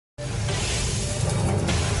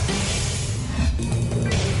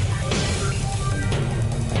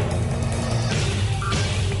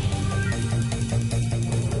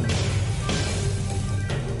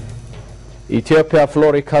Ethiopia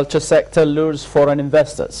floriculture sector lures foreign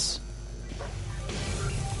investors.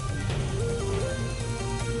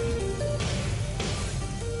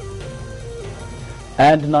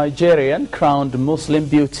 And Nigerian crowned Muslim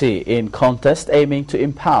beauty in contest aiming to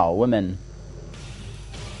empower women.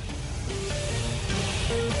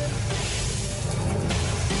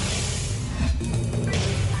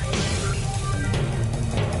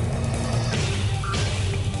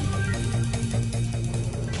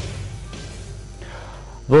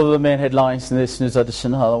 Those are the main headlines in this news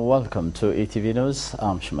edition. Hello, welcome to ETV News.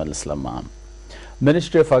 I'm Shamal Islam.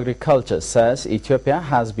 Ministry of Agriculture says Ethiopia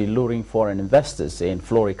has been luring foreign investors in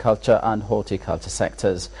floriculture and horticulture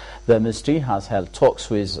sectors. The ministry has held talks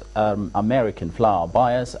with American flower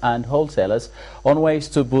buyers and wholesalers on ways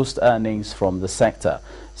to boost earnings from the sector.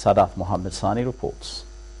 Sadaf Mohammed Sani reports.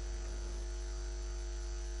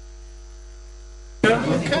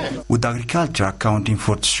 With agriculture accounting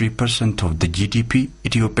for 3% of the GDP,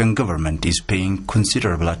 Ethiopian government is paying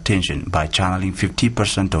considerable attention by channeling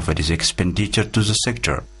 50% of its expenditure to the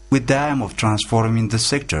sector. With the aim of transforming the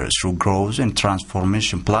sector through growth and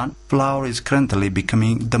transformation plan, flour is currently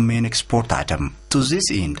becoming the main export item. To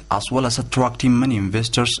this end, as well as attracting many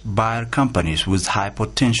investors, buyer companies with high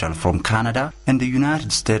potential from Canada and the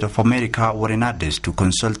United States of America were in Addis to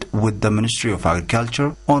consult with the Ministry of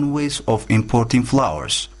Agriculture on ways of importing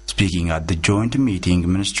flowers. Speaking at the joint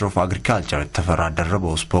meeting, Minister of Agriculture Tafara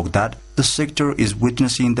Darabo spoke that the sector is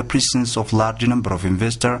witnessing the presence of large number of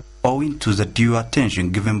investors owing to the due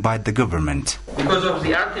attention given by the government. Because of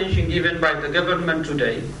the attention given by the government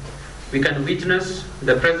today, we can witness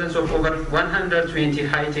the presence of over 120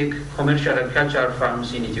 high-tech commercial agricultural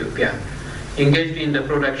farms in Ethiopia, engaged in the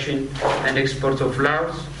production and export of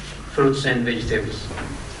flowers, fruits and vegetables.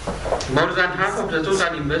 More than half of the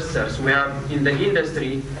total investors we have in the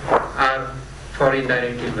industry are foreign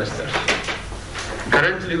direct investors.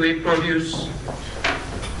 Currently we produce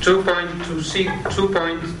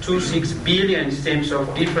 2.26 billion stems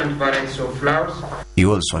of different varieties of flowers. He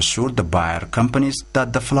also assured the buyer companies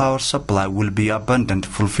that the flower supply will be abundant,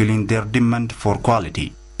 fulfilling their demand for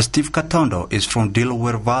quality. Steve Katondo is from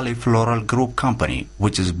Delaware Valley Floral Group Company,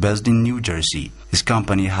 which is based in New Jersey. His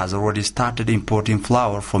company has already started importing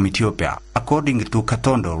flower from Ethiopia. According to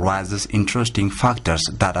Katondo, rises interesting factors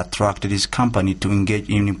that attracted his company to engage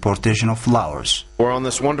in importation of flowers. We're on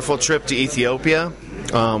this wonderful trip to Ethiopia,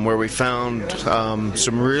 where we found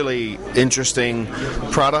some really interesting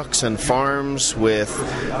products and farms with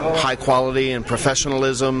high quality and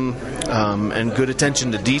professionalism and good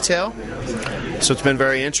attention to detail. So it's been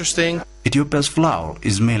very interesting. Ethiopia's flour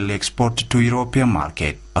is mainly exported to European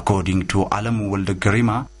market. According to Alamu Walde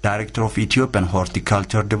Garima, director of Ethiopian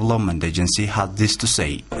Horticulture Development Agency, has this to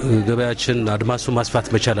say.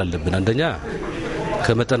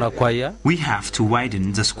 We have to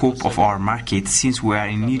widen the scope of our market since we are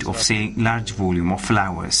in need of selling large volume of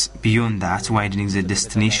flowers. Beyond that, widening the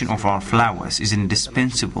destination of our flowers is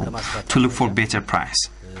indispensable to look for better price.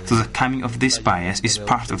 So the coming of these buyers is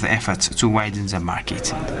part of the effort to widen the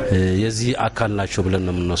market.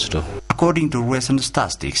 According to recent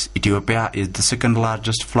statistics, Ethiopia is the second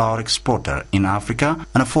largest flower exporter in Africa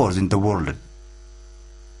and fourth in the world.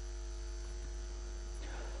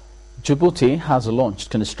 Djibouti has launched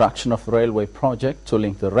construction of a railway project to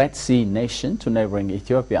link the Red Sea nation to neighboring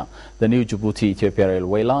Ethiopia. The new Djibouti-Ethiopia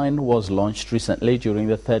railway line was launched recently during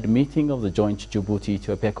the third meeting of the joint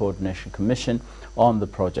Djibouti-Ethiopia Coordination Commission on the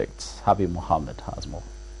project. Habib Mohammed has more.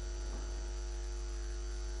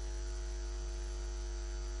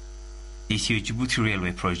 The Ethio-Djibouti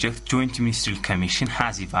Railway Project Joint Ministerial Commission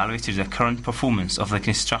has evaluated the current performance of the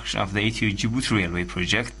construction of the Ethio-Djibouti Railway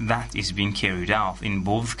Project that is being carried out in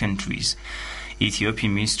both countries.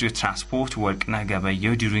 Ethiopian Ministry of Transport Workna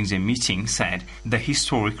Gabayo during the meeting said the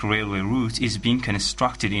historic railway route is being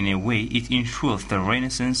constructed in a way it ensures the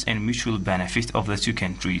renaissance and mutual benefit of the two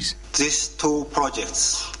countries. These two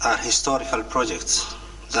projects are historical projects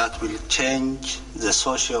that will change the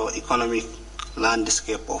socio-economic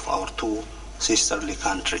landscape of our two sisterly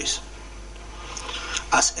countries.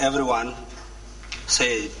 As everyone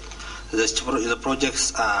said, the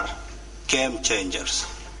projects are game changers.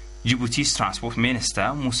 Djibouti's Transport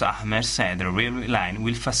Minister Musa Ahmed said the railway line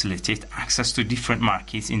will facilitate access to different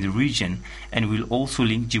markets in the region and will also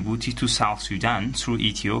link Djibouti to South Sudan through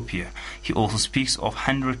Ethiopia. He also speaks of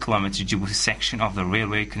 100-kilometer Djibouti section of the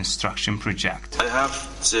railway construction project. I have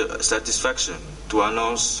the satisfaction to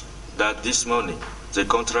announce that this morning the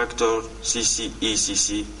contractor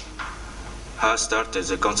CCECC has started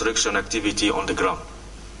the construction activity on the ground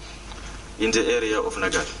in the area of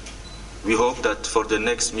Nagar. We hope that for the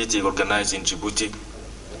next meeting organized in Djibouti,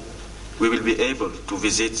 we will be able to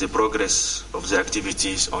visit the progress of the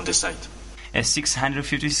activities on the site. A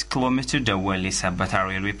 650-kilometer Dawali-Sabata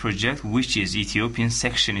railway project, which is Ethiopian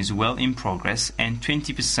section, is well in progress, and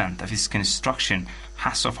 20% of its construction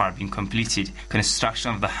has so far been completed.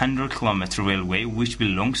 Construction of the 100-kilometer railway, which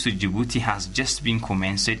belongs to Djibouti, has just been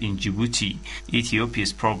commenced in Djibouti.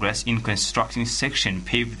 Ethiopia's progress in constructing section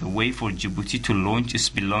paved the way for Djibouti to launch its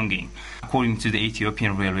belonging. According to the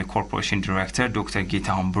Ethiopian Railway Corporation Director, Dr.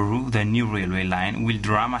 Getaun Buru, the new railway line will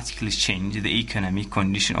dramatically change the economic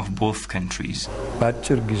condition of both countries.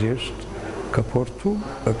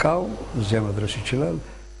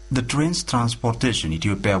 The train's transportation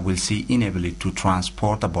Ethiopia will see enable it to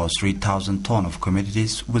transport about 3,000 tons of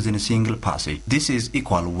commodities within a single passage. This is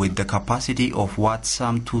equal with the capacity of what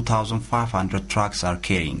some 2,500 trucks are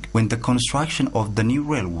carrying. When the construction of the new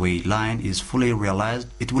railway line is fully realized,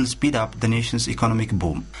 it will speed up the nation's economic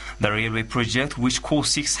boom. The railway project, which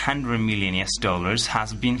cost $600 million,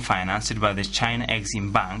 has been financed by the China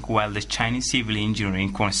Exim Bank, while the Chinese Civil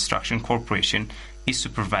Engineering Construction Corporation is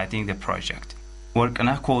supervising the project.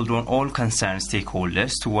 Workana called on all concerned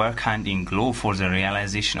stakeholders to work hand in glove for the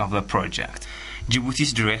realization of the project.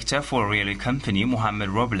 Djibouti's director for a railway company, Mohamed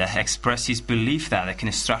Robleh, expressed his belief that the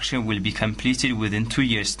construction will be completed within 2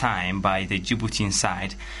 years' time by the Djiboutian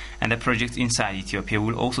side, and the project inside Ethiopia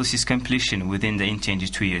will also see completion within the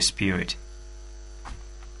intended 2 years period.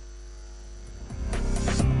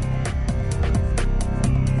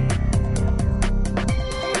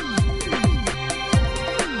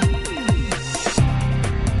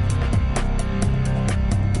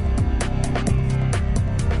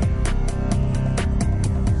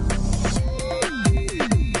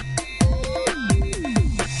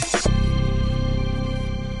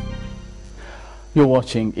 You're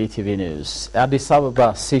watching ETV News. Addis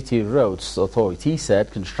Ababa City Roads Authority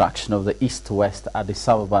said construction of the east-west Addis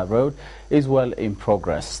Ababa road is well in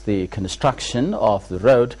progress. The construction of the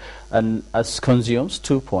road consumes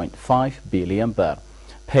 2.5 billion birr.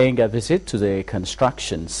 Paying a visit to the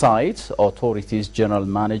construction site, authority's general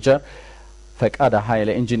manager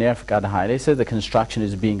Engineer Fekada Haile said the construction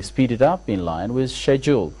is being speeded up in line with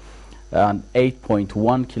schedule. An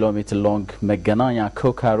 8.1 kilometer long Megananya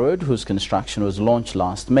Koka Road, whose construction was launched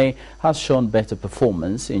last May, has shown better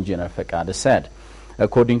performance, Engineer Fekada said.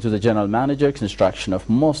 According to the general manager, construction of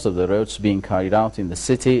most of the roads being carried out in the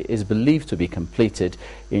city is believed to be completed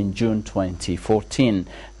in June 2014.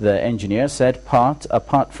 The engineer said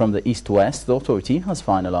apart from the east-west, the authority has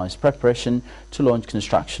finalized preparation to launch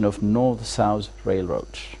construction of north-south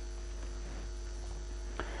railroad.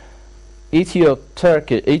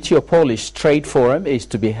 Ethio-Polish Trade Forum is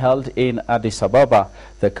to be held in Addis Ababa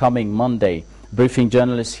the coming Monday. Briefing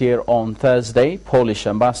journalists here on Thursday, Polish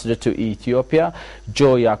Ambassador to Ethiopia,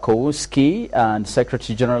 Joe Jakowski, and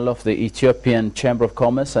Secretary General of the Ethiopian Chamber of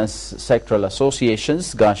Commerce and Sectoral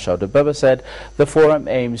Associations, Gashaw Debeba, said the forum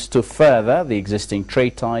aims to further the existing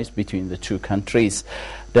trade ties between the two countries.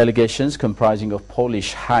 Delegations comprising of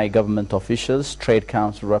Polish high government officials, trade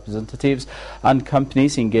council representatives, and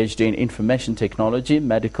companies engaged in information technology,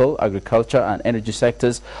 medical, agriculture, and energy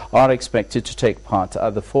sectors are expected to take part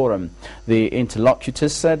at the forum. The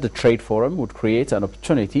interlocutors said the trade forum would create an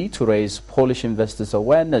opportunity to raise Polish investors'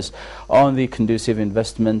 awareness on the conducive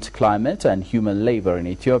investment climate and human labor in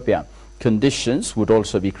Ethiopia. Conditions would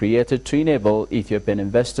also be created to enable Ethiopian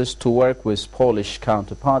investors to work with Polish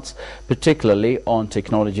counterparts, particularly on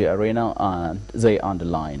technology arena, and they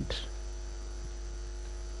underlined.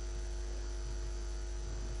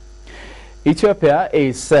 Ethiopia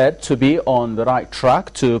is said to be on the right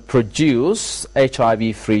track to produce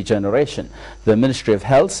HIV-free generation. The Ministry of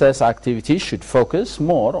Health says activities should focus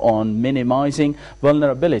more on minimizing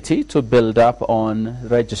vulnerability to build up on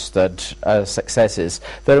registered successes.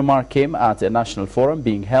 The remark came at a national forum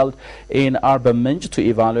being held in Arba Minj to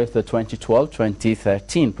evaluate the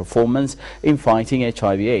 2012-2013 performance in fighting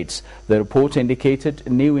HIV/AIDS. The report indicated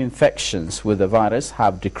new infections with the virus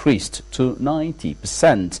have decreased to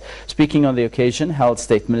 90%. Speaking on the occasion, Health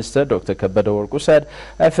State Minister Dr. Kabada Worku said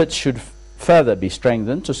efforts should further be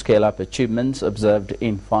strengthened to scale up achievements observed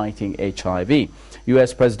in fighting HIV.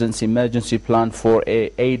 U.S. President's Emergency Plan for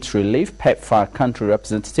AIDS Relief, PEPFAR country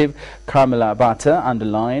representative Carmela Abata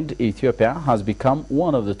underlined Ethiopia has become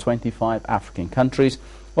one of the 25 African countries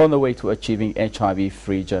on the way to achieving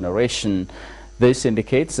HIV-free generation. This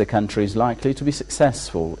indicates the country is likely to be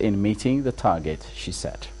successful in meeting the target, she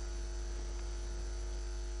said.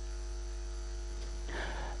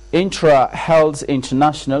 Intra Health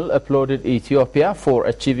International applauded Ethiopia for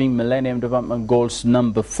achieving Millennium Development Goals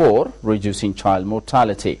number 4, reducing child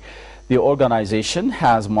mortality. The organization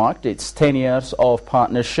has marked its 10 years of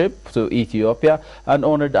partnership to Ethiopia and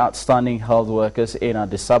honored outstanding health workers in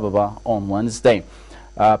Addis Ababa on Wednesday.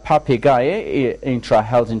 Papi Gaye,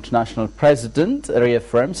 Intra-Health International President,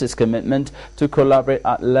 reaffirms his commitment to collaborate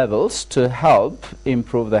at levels to help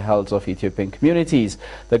improve the health of Ethiopian communities.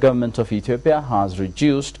 The government of Ethiopia has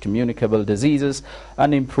reduced communicable diseases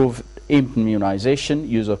and improved immunization,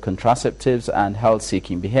 use of contraceptives and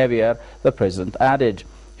health-seeking behavior, the President added.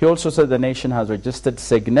 He also said the nation has registered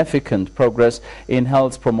significant progress in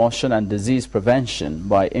health promotion and disease prevention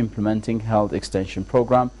by implementing health extension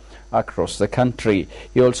program across the country.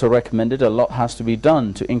 He also recommended a lot has to be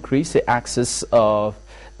done to increase the accesses of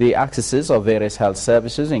various health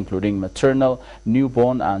services, including maternal,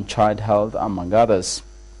 newborn and child health, among others.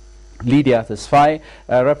 Lydia Tesfaye,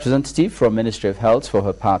 a representative from Ministry of Health for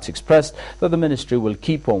her part, expressed that the ministry will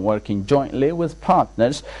keep on working jointly with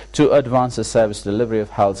partners to advance the service delivery of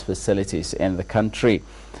health facilities in the country.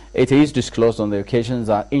 It is disclosed on the occasion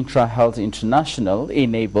that Intra-Health International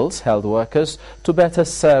enables health workers to better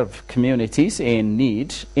serve communities in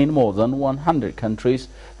need in more than 100 countries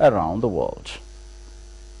around the world.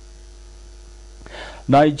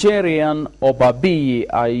 Nigerian Obabiyi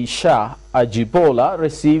Aisha Ajibola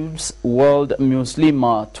receives World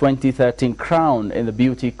Muslima 2013 crown in the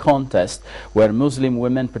beauty contest, where Muslim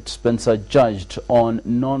women participants are judged on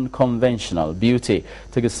non-conventional beauty.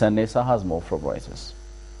 Tigist Nesa has more from Reuters.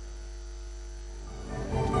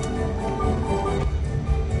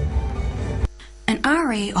 An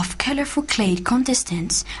array of colorful clad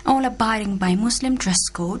contestants, all abiding by Muslim dress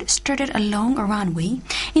code, started along a runway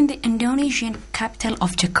in the Indonesian capital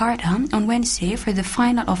of Jakarta on Wednesday for the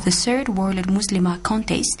final of the third World Muslima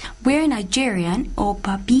contest, where Nigerian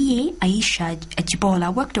Obabiyi Aisha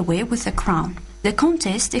Ajibola walked away with the crown. The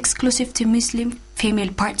contest, exclusive to Muslim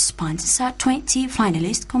female participants, saw 20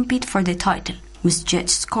 finalists compete for the title, with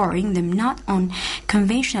judges scoring them not on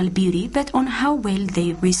conventional beauty but on how well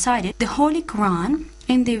they recited the Holy Quran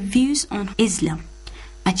and their views on Islam.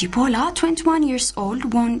 Ajibola, 21 years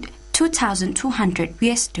old, won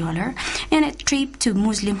 $2,200 in a trip to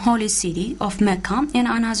Muslim holy city of Mecca and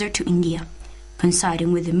another to India.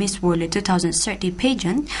 Coinciding with the Miss World 2030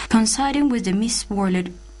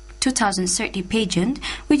 pageant,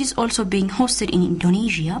 which is also being hosted in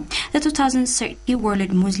Indonesia, the 2030 World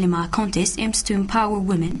Muslima contest aims to empower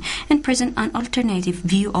women and present an alternative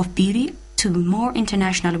view of beauty to more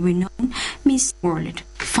internationally renowned Miss World.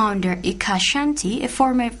 Founder Ika Shanti, a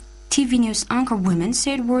former TV news anchor woman,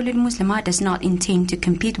 said World Muslima does not intend to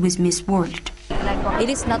compete with Miss World. It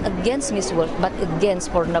is not against Miss World, but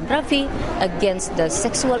against pornography, against the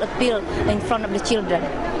sexual appeal in front of the children.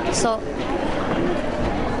 So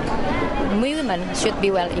women should be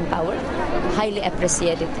well empowered, highly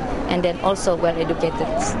appreciated, and then also well educated.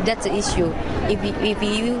 That's the issue. If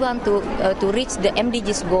we want to reach the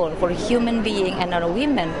MDGs goal for human being and our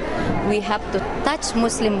women, we have to touch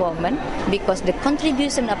Muslim women, because the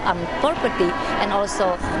contribution of poverty and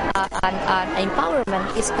also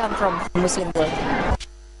empowerment is come from Muslim world.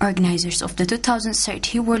 Organizers of the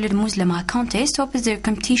 2030 World Muslima contest hope their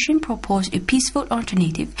competition proposed a peaceful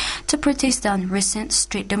alternative to protest on recent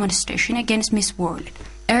street demonstration against Miss World.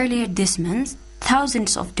 Earlier this month,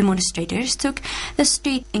 thousands of demonstrators took the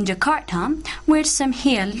street in Jakarta, where some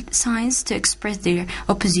held signs to express their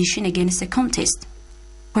opposition against the contest.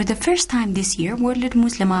 For the first time this year, World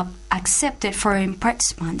Muslima accepted foreign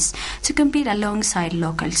participants to compete alongside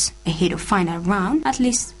locals. Ahead of final round, at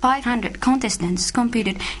least 500 contestants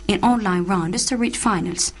competed in online rounds to reach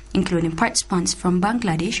finals, including participants from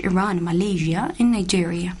Bangladesh, Iran, Malaysia, and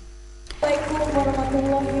Nigeria.